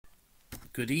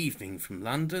Good evening from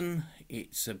London.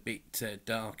 It's a bit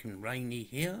dark and rainy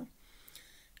here.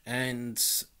 And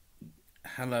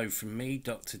hello from me,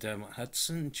 Dr. Dermot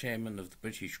Hudson, Chairman of the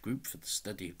British Group for the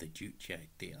Study of the Juche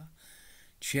Idea,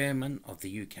 Chairman of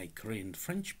the UK Korean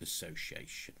Friendship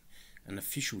Association, an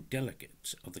official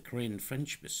delegate of the Korean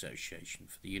Friendship Association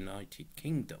for the United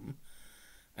Kingdom,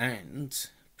 and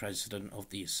President of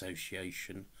the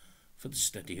Association for the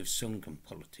Study of Songun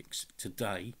Politics.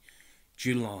 Today,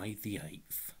 July the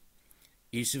 8th,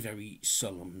 is a very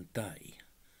solemn day.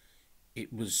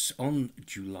 It was on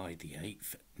July the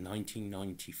 8th,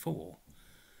 1994,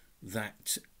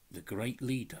 that the great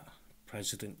leader,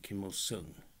 President Kim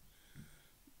Il-sung,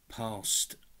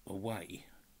 passed away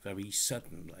very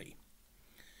suddenly.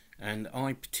 And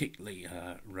I particularly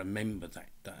remember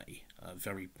that day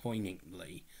very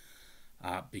poignantly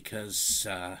because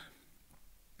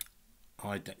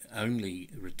I'd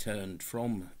only returned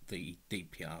from the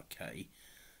DPRK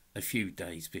a few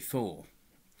days before.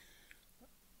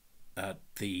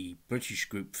 The British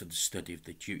Group for the Study of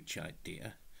the Juche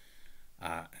Idea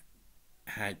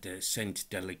had sent a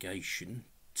delegation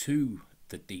to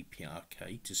the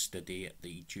DPRK to study at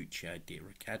the Juche Idea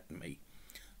Academy.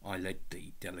 I led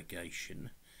the delegation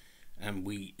and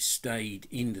we stayed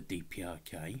in the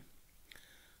DPRK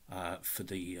for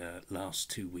the last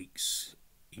 2 weeks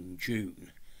in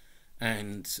June,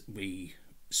 and we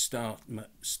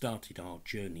started our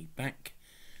journey back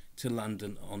to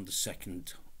London on the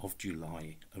 2nd of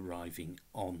July, arriving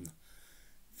on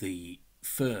the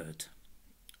 3rd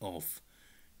of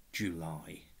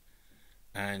July.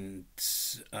 And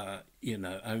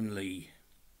only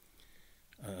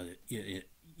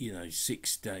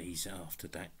 6 days after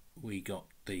that, we got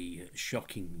the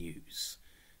shocking news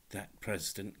that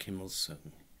President Kim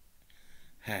Il-sung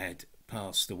had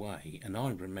passed away. And I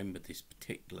remember this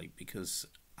particularly because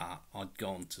I'd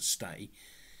gone to stay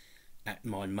at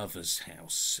my mother's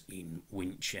house in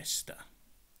Winchester,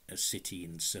 a city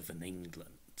in southern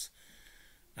England,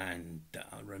 and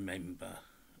I remember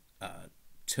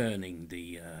turning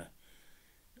the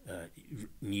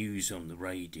news on the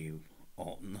radio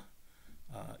on.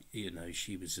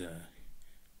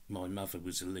 My mother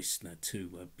was a listener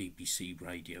to BBC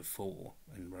Radio 4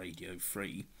 and Radio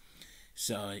 3.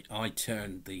 So I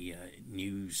turned the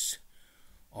news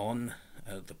on.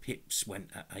 The pips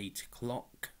went at 8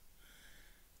 o'clock,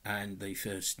 and the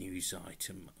first news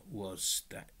item was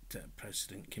that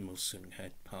President Kim Il-sung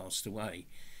had passed away.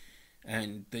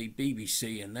 And the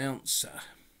BBC announcer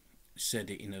said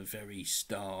it in a very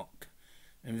stark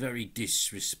and very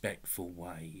disrespectful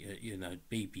way.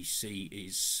 BBC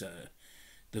is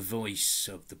the voice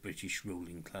of the British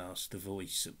ruling class, the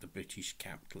voice of the British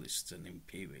capitalists and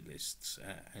imperialists,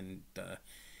 and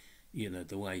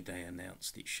the way they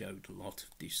announced it showed a lot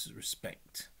of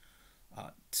disrespect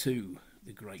to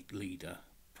the great leader,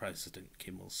 President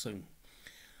Kim Il-sung.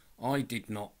 I did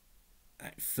not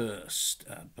at first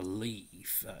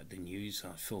believe the news.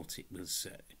 I thought it was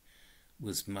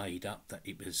made up, that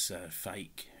it was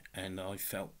fake, and I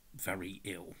felt very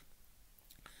ill.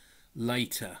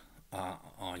 Later,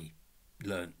 I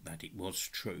learnt that it was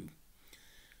true,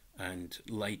 and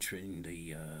later in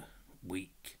the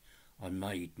week I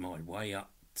made my way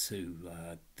up to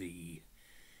the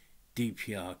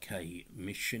DPRK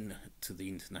mission to the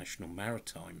International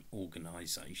Maritime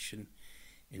Organisation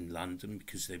in London,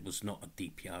 because there was not a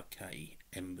DPRK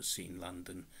embassy in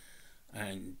London,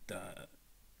 and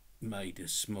made a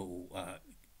small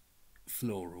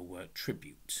floral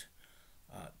tribute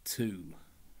to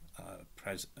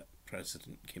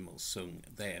President Kim Il-sung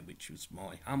there, which was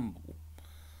my humble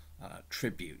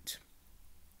tribute.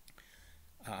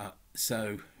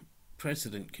 So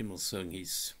President Kim Il-sung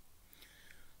is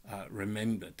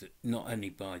remembered not only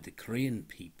by the Korean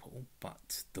people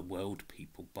but the world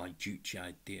people, by Juche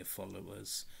Idea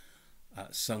followers,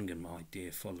 Songun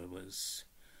Idea followers,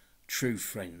 true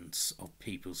friends of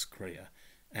People's Korea,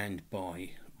 and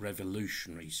by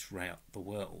revolutionaries throughout the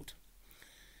world.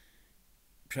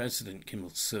 President Kim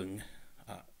Il-sung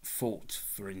fought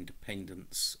for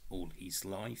independence all his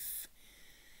life.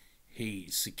 He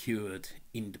secured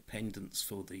independence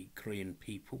for the Korean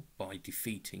people by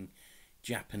defeating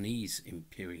Japanese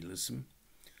imperialism,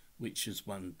 which was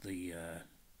one of the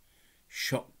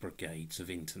shock brigades of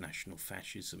international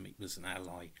fascism. It was an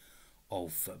ally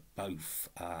of both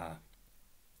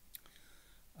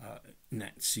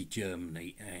Nazi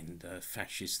Germany and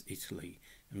fascist Italy.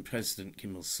 And President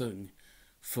Kim Il-sung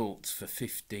fought for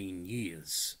 15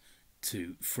 years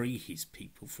to free his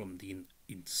people from the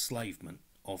enslavement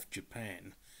of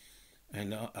Japan.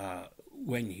 And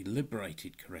when he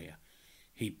liberated Korea,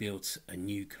 he built a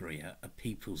new Korea, a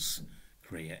people's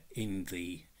Korea in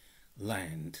the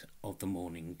land of the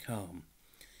morning calm.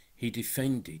 He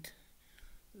defended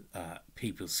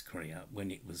People's Korea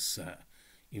when it was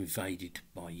invaded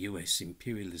by US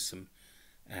imperialism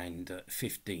and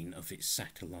 15 of its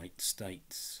satellite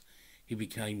states. He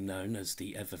became known as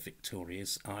the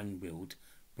ever-victorious, iron-willed,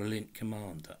 brilliant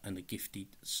commander and a gifted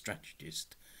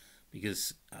strategist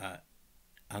because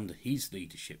under his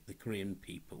leadership the Korean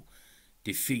people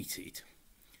defeated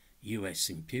US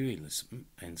imperialism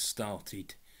and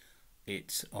started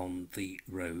it on the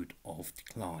road of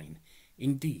decline.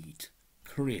 Indeed,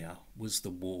 Korea was the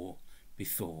war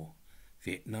before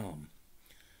Vietnam.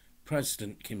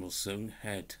 President Kim Il-sung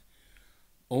had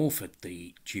authored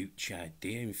the Juche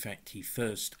Idea. In fact, he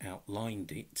first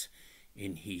outlined it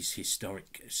in his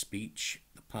historic speech,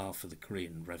 The Path of the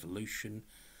Korean Revolution,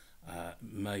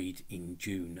 made in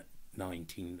June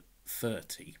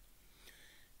 1930.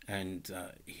 And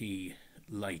he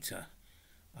later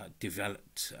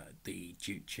developed the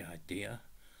Juche Idea,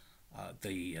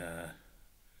 the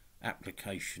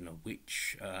application of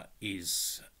which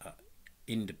is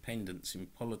independence in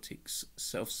politics,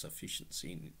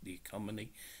 self-sufficiency in the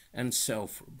economy, and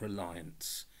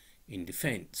self-reliance in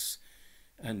defence.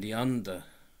 And the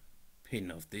underpin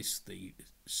of this, the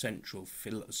central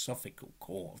philosophical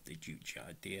core of the Juche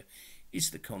Idea,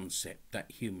 is the concept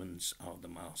that humans are the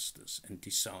masters and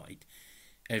decide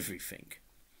everything.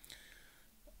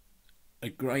 A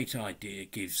great idea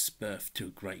gives birth to a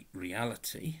great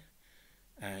reality,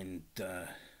 and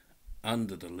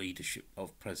under the leadership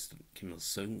of President Kim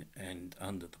Il-sung and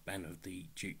under the banner of the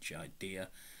Juche Idea,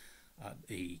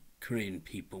 the Korean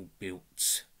people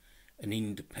built an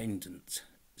independent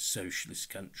socialist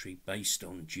country based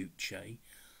on Juche,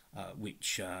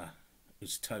 which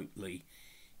was totally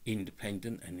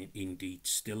independent, and it indeed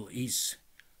still is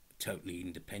totally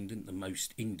independent, the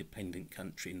most independent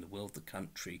country in the world, the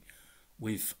country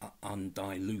with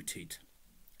undiluted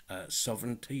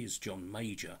sovereignty, as John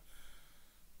Major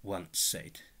once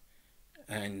said.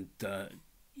 And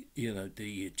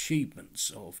the achievements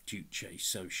of Juche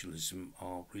socialism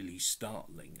are really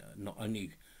startling. Not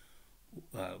only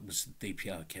was the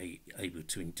DPRK able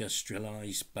to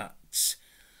industrialise, but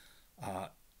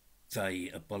they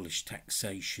abolished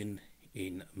taxation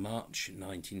in March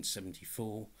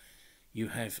 1974. You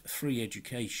have free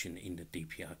education in the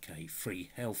DPRK,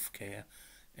 free healthcare,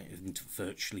 and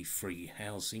virtually free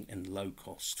housing and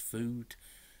low-cost food,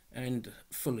 and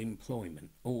full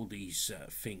employment. All these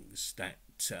things that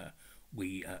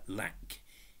we lack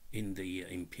in the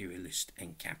imperialist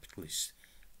and capitalist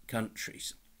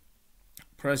countries.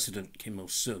 President Kim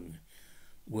Il-sung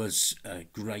was a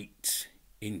great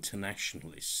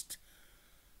internationalist.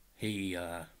 He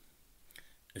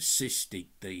assisted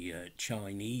the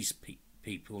Chinese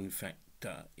people. In fact,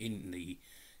 in the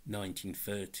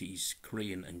 1930s,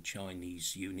 Korean and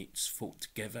Chinese units fought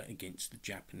together against the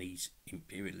Japanese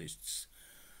imperialists.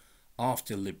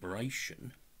 After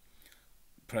liberation,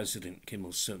 President Kim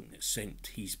Il-sung sent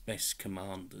his best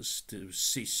commanders to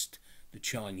assist the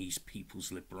Chinese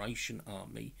People's Liberation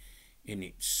Army in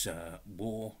its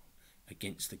war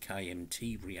against the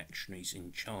KMT reactionaries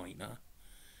in China,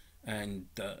 and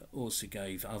also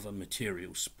gave other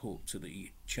material support to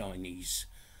the Chinese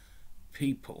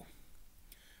people.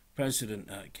 President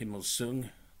Kim Il-sung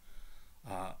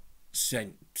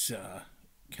sent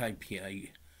KPA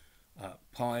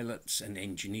pilots and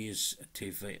engineers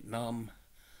to Vietnam.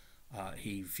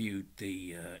 He viewed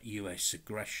the US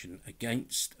aggression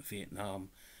against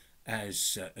Vietnam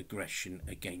as aggression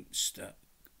against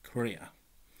Korea,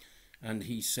 and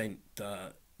he sent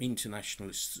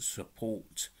internationalist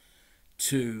support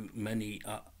to many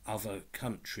other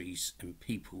countries and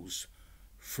peoples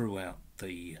throughout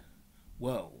the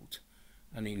world.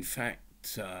 And in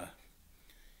fact,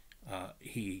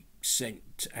 he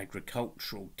sent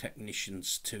agricultural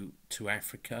technicians to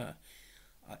Africa.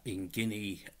 In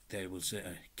Guinea, there was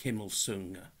a Kim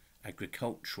Il-sung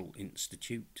Agricultural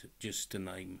Institute, just to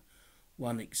name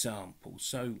one example.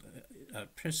 So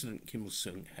President Kim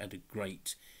Il-sung had a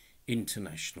great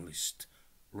internationalist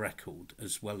record,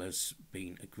 as well as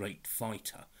being a great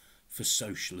fighter for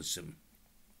socialism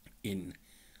in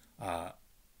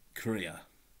Korea.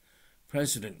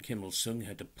 President Kim Il-sung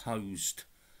had opposed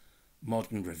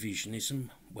modern revisionism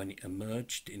when it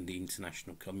emerged in the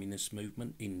international communist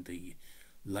movement in the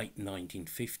late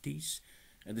 1950s.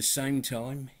 At the same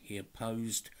time, he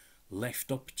opposed left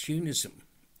opportunism,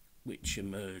 which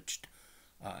emerged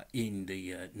in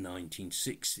the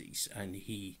 1960s, and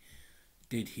he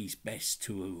did his best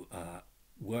to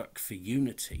work for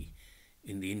unity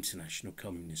in the international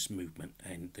communist movement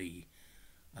and the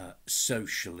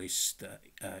socialist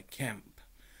camp.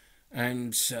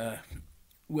 And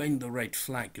when the red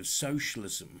flag of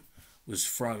socialism was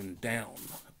thrown down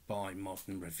by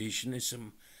modern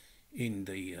revisionism in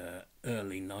the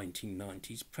early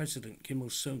 1990s, President Kim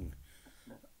Il-sung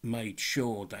made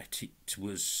sure that it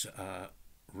was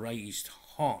raised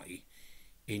high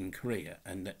in Korea,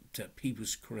 and that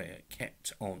People's Korea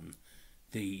kept on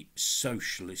the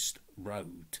socialist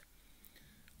road.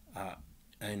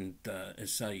 And as I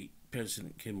say,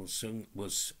 President Kim Il-sung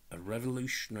was a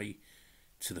revolutionary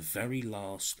to the very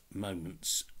last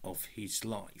moments of his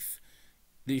life.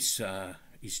 This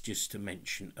is just to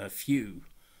mention a few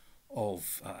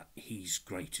of his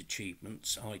great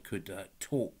achievements. I could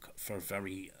talk for a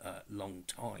very long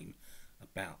time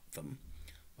about them,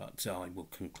 but I will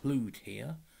conclude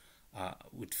here. I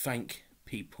would thank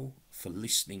people for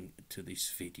listening to this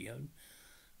video,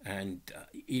 and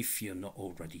if you're not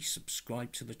already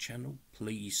subscribed to the channel,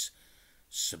 please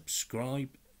subscribe,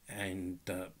 and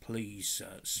please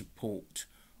support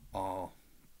our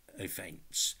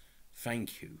events.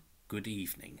 Thank you. Good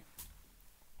evening.